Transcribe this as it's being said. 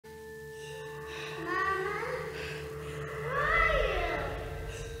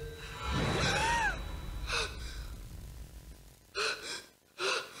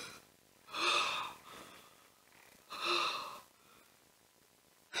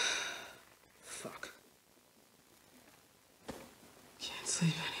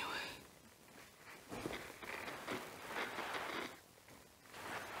sleep anyway.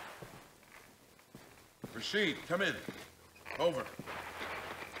 Rashid, come in. Over.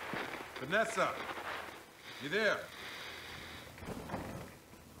 Vanessa, you there?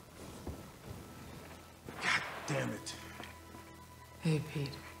 God damn it. Hey, Pete.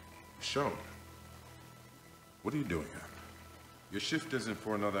 Michonne, what are you doing here? Your shift isn't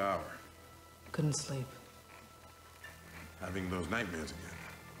for another hour. Couldn't sleep. Having those nightmares again.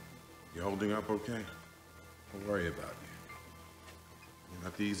 You holding up okay? Don't worry about you. You're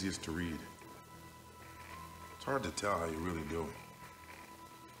not the easiest to read. It's hard to tell how you're really doing.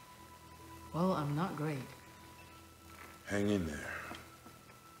 Well, I'm not great. Hang in there.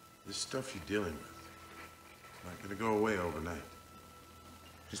 This stuff you're dealing with, it's not gonna go away overnight.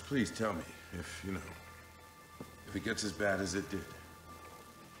 Just please tell me if, you know, if it gets as bad as it did.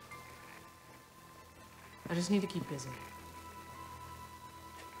 I just need to keep busy.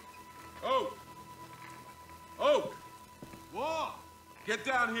 Oak! Oak! What? Get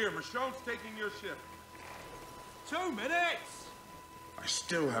down here. Michonne's taking your shift. 2 minutes! I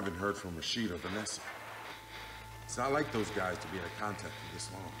still haven't heard from Rashid or Vanessa. It's not like those guys to be in contact for this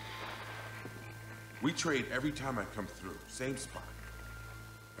long. We trade every time I come through. Same spot.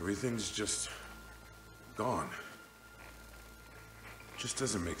 Everything's just gone. Just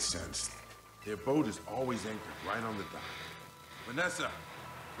doesn't make sense. Their boat is always anchored right on the dock. Vanessa!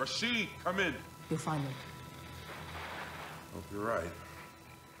 Rashid, come in. You'll find them. Hope you're right.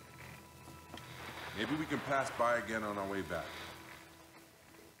 Maybe we can pass by again on our way back.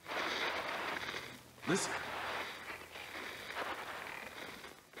 Listen.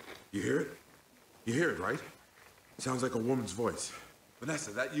 You hear it? You hear it, right? Sounds like a woman's voice.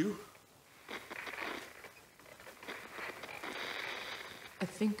 Vanessa, that you? I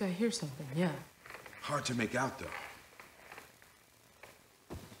think I hear something, yeah. Hard to make out, though.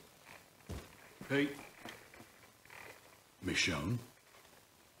 Pete. Michonne.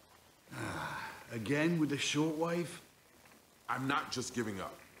 Again with the shortwave? I'm not just giving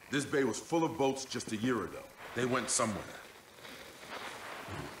up. This bay was full of boats just a year ago. They went somewhere.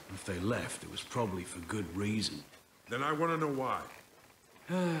 If they left, it was probably for good reason. Then I want to know why.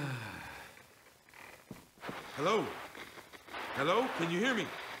 Hello? Hello? Can you hear me?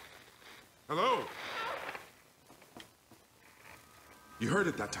 Hello? You heard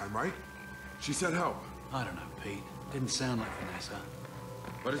it that time, right? She said help. I don't know, Pete. Didn't sound like Vanessa.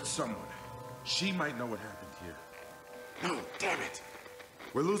 But it's someone. She might know what happened here. No, damn it.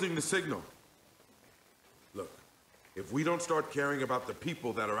 We're losing the signal. Look, if we don't start caring about the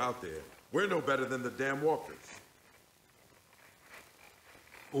people that are out there, we're no better than the damn walkers.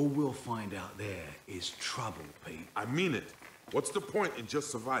 All we'll find out there is trouble, Pete. I mean it. What's the point in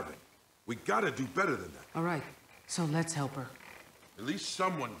just surviving? We gotta do better than that. All right, so let's help her. At least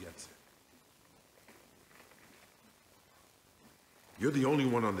someone gets it. You're the only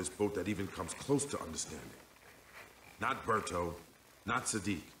one on this boat that even comes close to understanding. Not Berto, not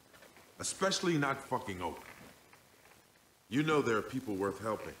Sadiq, especially not fucking Oak. You know there are people worth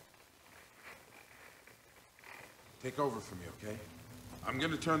helping. Take over for me, okay? I'm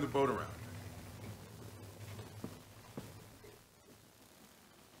gonna turn the boat around.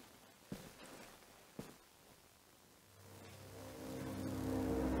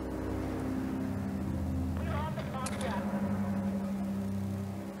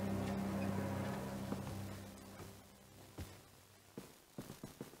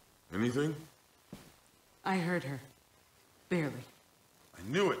 Anything? I heard her. Barely.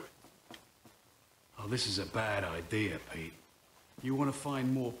 I knew it. Oh, this is a bad idea, Pete. You want to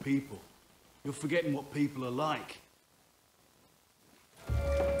find more people. You're forgetting what people are like.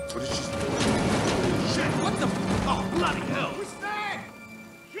 What is she? Shit, what the? Oh, bloody hell! What's that?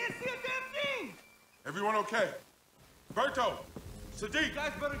 Can't see a damn thing! Everyone okay? Berto! Sadiq! You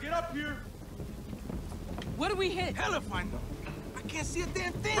guys better get up here. What do we hit? Hell if I know. I can't see a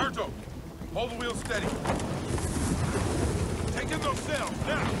damn thing. Berto! Hold the wheel steady. Take in those sails,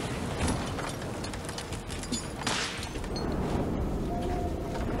 now!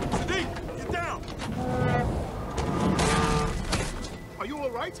 Sadiq, get down! Are you all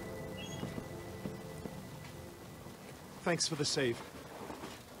right? Thanks for the save.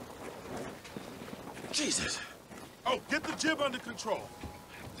 Jesus! Oh, get the jib under control.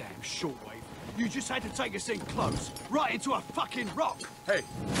 Damn shortwave. You just had to take us in close, right into a fucking rock. Hey,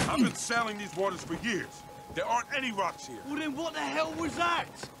 I've been sailing these waters for years. There aren't any rocks here. Well, then what the hell was that?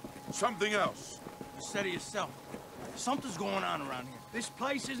 Something else. You said it yourself. Something's going on around here. This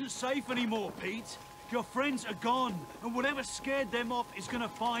place isn't safe anymore, Pete. Your friends are gone, and whatever scared them off is gonna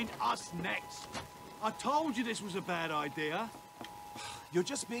find us next. I told you this was a bad idea. You're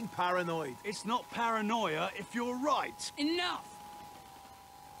just being paranoid. It's not paranoia if you're right. Enough!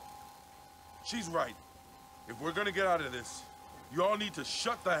 She's right. If we're gonna get out of this, you all need to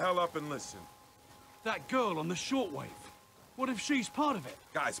shut the hell up and listen. That girl on the shortwave. What if she's part of it?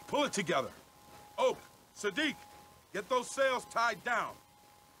 Guys, pull it together. Oak, Sadiq, get those sails tied down.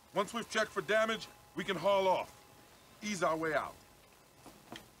 Once we've checked for damage, we can haul off. Ease our way out.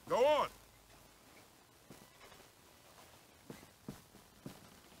 Go on.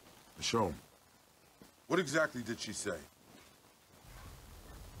 Michonne, what exactly did she say?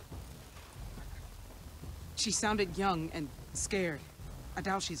 She sounded young and scared. I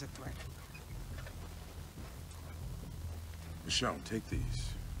doubt she's a threat. Michonne, take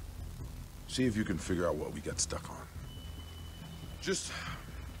these. See if you can figure out what we got stuck on. Just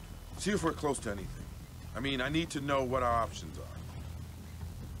see if we're close to anything. I mean, I need to know what our options are.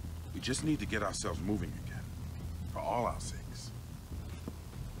 We just need to get ourselves moving again. For all our sakes.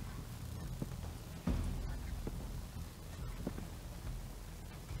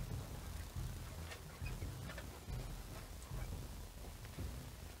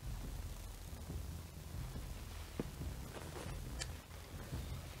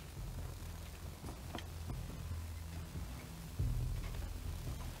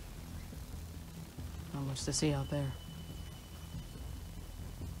 Not much to see out there.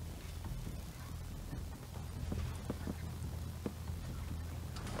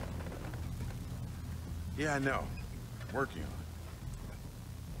 Yeah, I know. Working on it.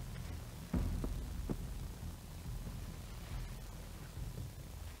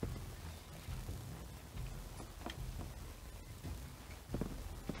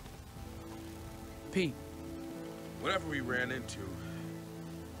 Pete, Whatever we ran into,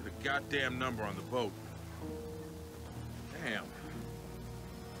 the goddamn number on the boat. Damn.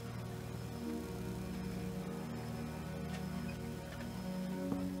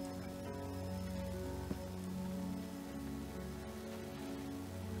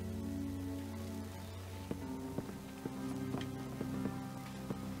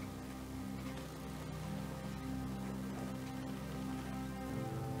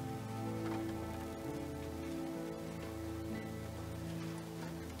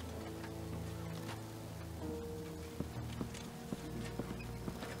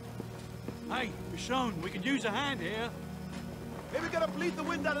 Hey, Michonne, we could use a hand here. Maybe we gotta bleed the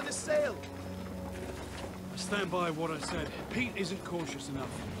wind out of this sail. I stand by what I said. Pete isn't cautious enough.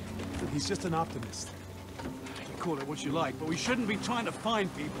 He's just an optimist. You call it what you like, but we shouldn't be trying to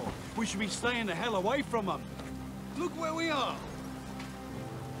find people. We should be staying the hell away from them. Look where we are.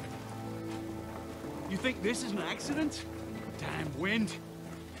 You think this is an accident? Damn wind.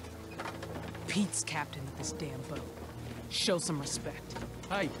 Pete's captain of this damn boat. Show some respect.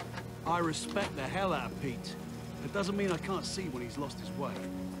 Hey, I respect the hell out of Pete. That doesn't mean I can't see when he's lost his way.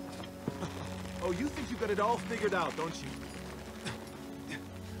 Oh, you think you got it all figured out, don't you?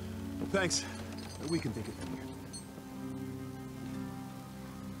 Thanks. We can take it from here.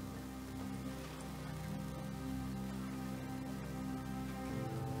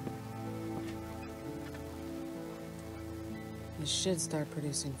 This should start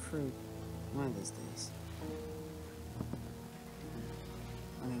producing fruit one of these days.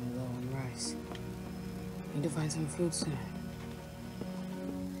 Running low on rice. Need to find some food soon.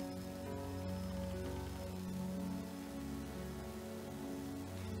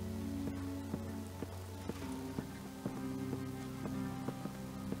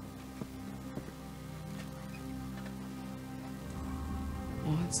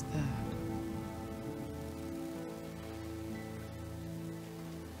 What's that?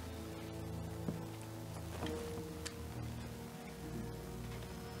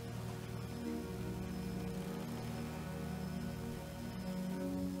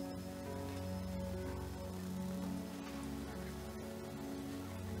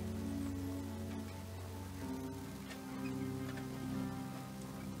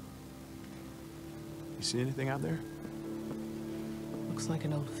 You see anything out there? Looks like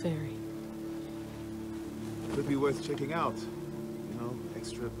an old ferry. Could be worth checking out. You know,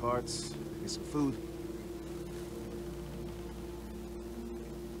 extra parts, maybe some food.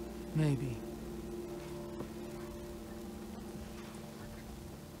 Maybe.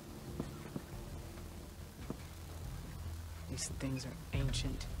 These things are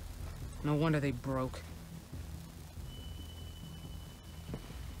ancient. No wonder they broke.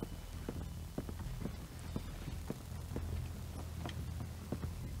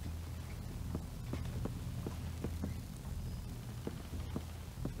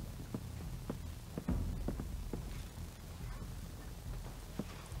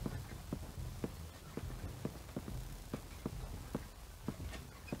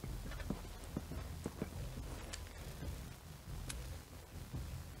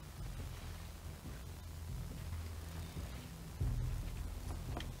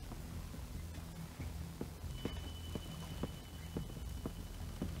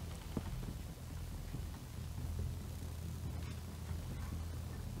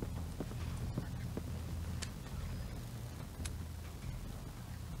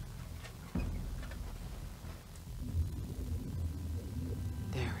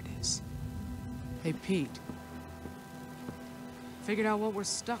 Hey, Pete. Figured out what we're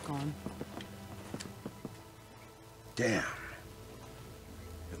stuck on. Damn.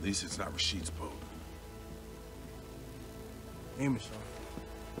 At least it's not Rashid's boat. Hey, Michonne.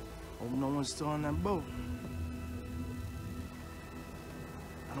 Hope no one's still on that boat.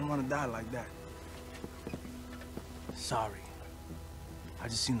 I don't want to die like that. Sorry. I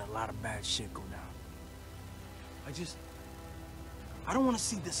just seen a lot of bad shit go down. I don't want to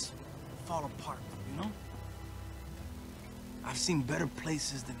see this fall apart, you know? I've seen better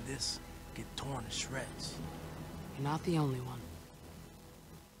places than this get torn to shreds. You're not the only one.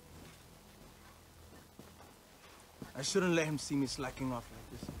 I shouldn't let him see me slacking off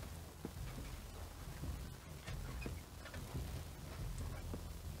like this.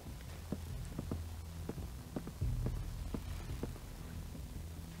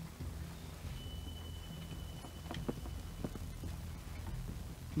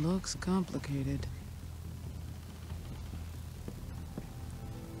 Looks complicated.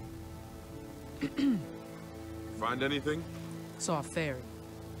 Find anything? Saw a ferry.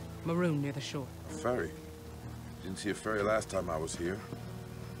 Maroon near the shore. A ferry? Didn't see a ferry last time I was here.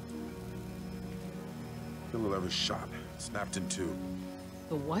 Tiller lever shot. Snapped in two.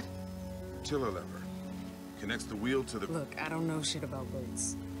 The what? Tiller lever. Connects the wheel to the... Look, I don't know shit about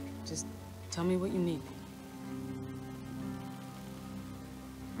boats. Just tell me what you need.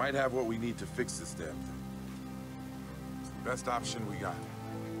 Might have what we need to fix this damn thing. It's the best option we got.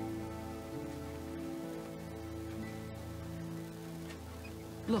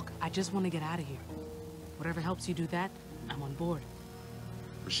 Look, I just want to get out of here. Whatever helps you do that, I'm on board.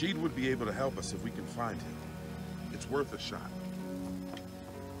 Rashid would be able to help us if we can find him. It's worth a shot.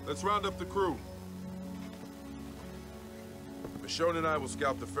 Let's round up the crew. Michonne and I will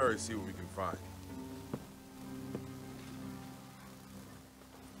scout the ferry, see what we can find.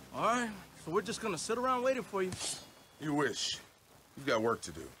 All right, so we're just gonna sit around waiting for you. You wish. You've got work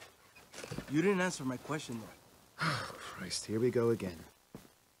to do. You didn't answer my question, though. Christ, here we go again.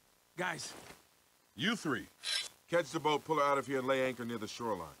 Guys, You three, catch the boat, pull her out of here, and lay anchor near the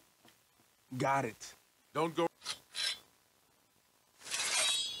shoreline. got it. Don't go...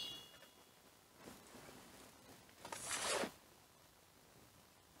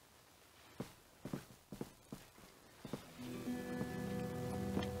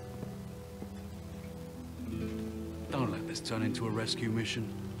 Don't let this turn into a rescue mission.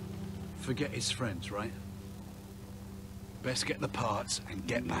 Forget his friends, right? Best get the parts and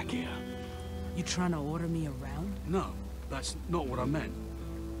get back here. You trying to order me around? No, that's not what I meant.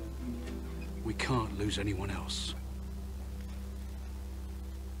 We can't lose anyone else.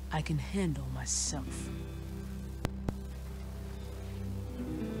 I can handle myself.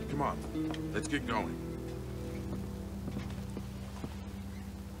 Come on, let's get going.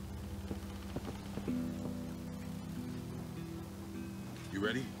 You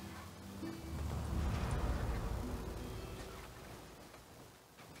ready?